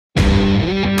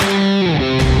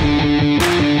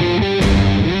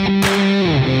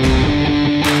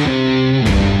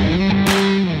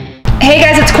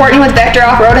Courtney with Vector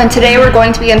Off-Road, and today we're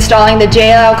going to be installing the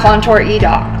JLL Contour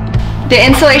edock. The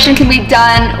installation can be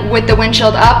done with the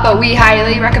windshield up, but we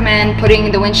highly recommend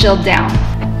putting the windshield down.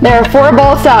 There are 4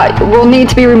 bolts that will need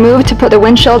to be removed to put the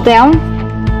windshield down.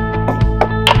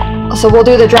 So we'll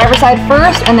do the driver's side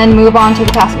first and then move on to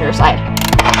the passenger side.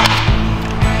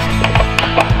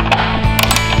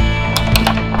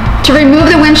 To remove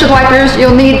the windshield wipers,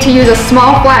 you'll need to use a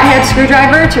small flathead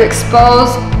screwdriver to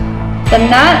expose the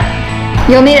nut.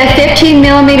 You'll need a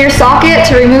 15mm socket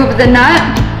to remove the nut.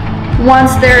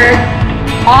 Once they're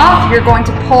off, you're going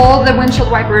to pull the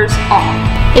windshield wipers off.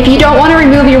 If you don't want to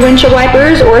remove your windshield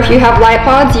wipers, or if you have light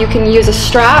pods, you can use a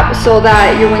strap so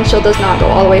that your windshield does not go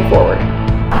all the way forward.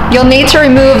 You'll need to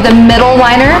remove the middle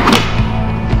liner.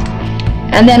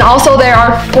 And then also there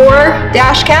are 4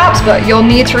 dash caps, but you'll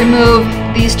need to remove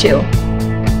these 2.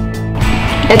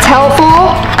 It's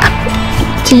helpful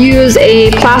to use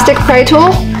a plastic pry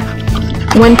tool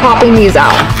when popping these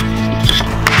out.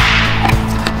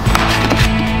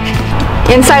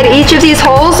 Inside each of these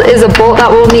holes is a bolt that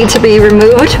will need to be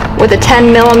removed with a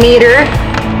 10mm.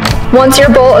 Once your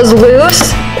bolt is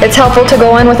loose, it's helpful to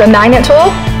go in with a magnet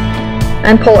tool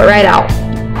and pull it right out.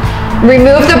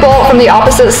 Remove the bolt from the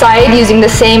opposite side using the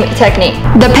same technique.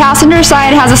 The passenger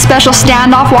side has a special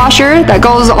standoff washer that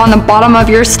goes on the bottom of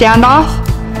your standoff.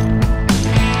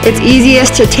 It's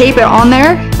easiest to tape it on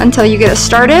there until you get it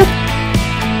started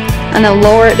and then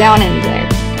lower it down into there.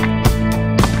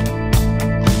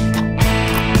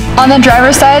 On the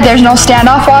driver's side, there's no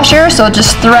standoff washer, so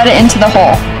just thread it into the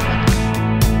hole.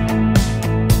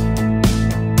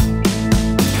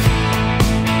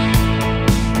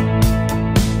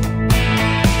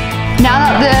 Now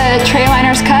that the tray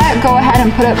liner's cut, go ahead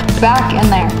and put it back in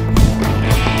there.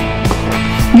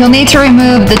 You'll need to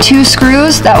remove the 2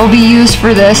 screws that will be used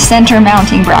for the center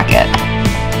mounting bracket.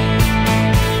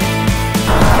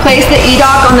 Place the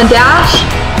edock on the dash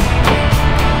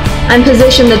and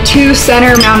position the 2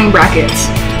 center mounting brackets.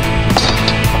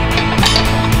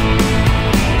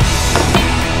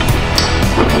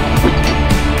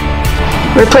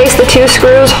 Replace the 2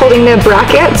 screws holding the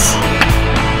brackets.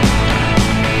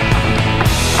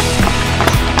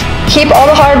 Keep all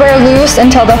the hardware loose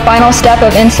until the final step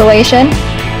of installation.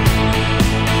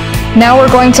 Now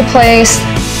we're going to place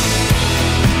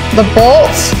the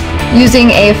bolts using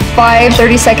a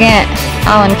 5/32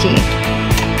 Allen key.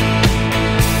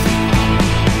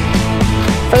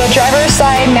 For the driver's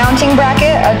side mounting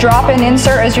bracket, a drop-in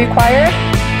insert is required.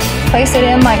 Place it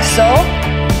in like so.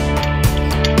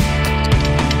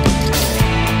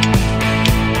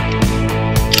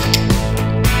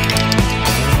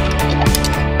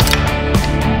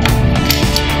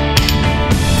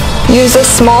 Use a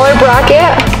smaller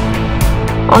bracket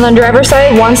on the driver's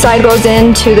side. One side goes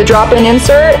into the drop-in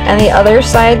insert and the other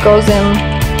side goes in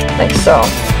like so.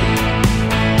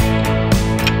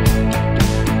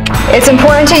 It's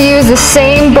important to use the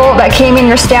same bolt that came in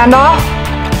your standoff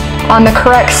on the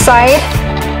correct side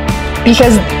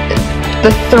because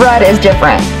the thread is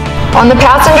different. On the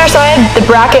passenger side, the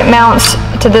bracket mounts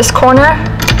to this corner.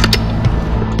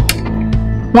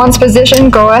 Once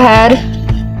positioned, go ahead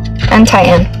and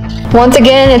tighten. Once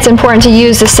again, it's important to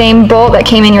use the same bolt that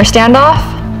came in your standoff.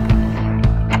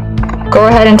 Go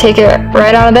ahead and take it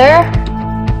right out of there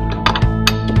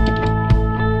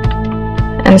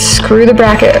and screw the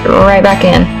bracket right back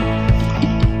in.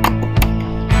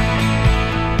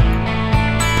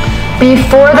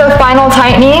 Before the final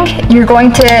tightening, you're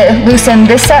going to loosen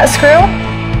this set screw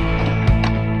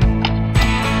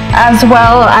as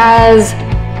well as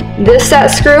this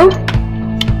set screw.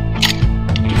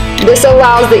 This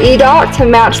allows the edock to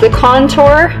match the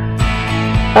contour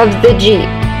of the Jeep.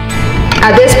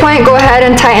 At this point, go ahead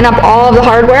and tighten up all of the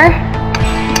hardware.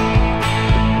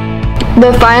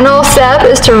 The final step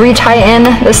is to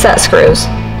retighten the set screws.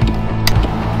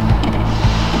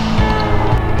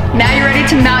 Now you're ready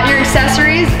to mount your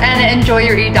accessories and enjoy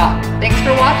your edock. Thanks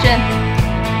for watching.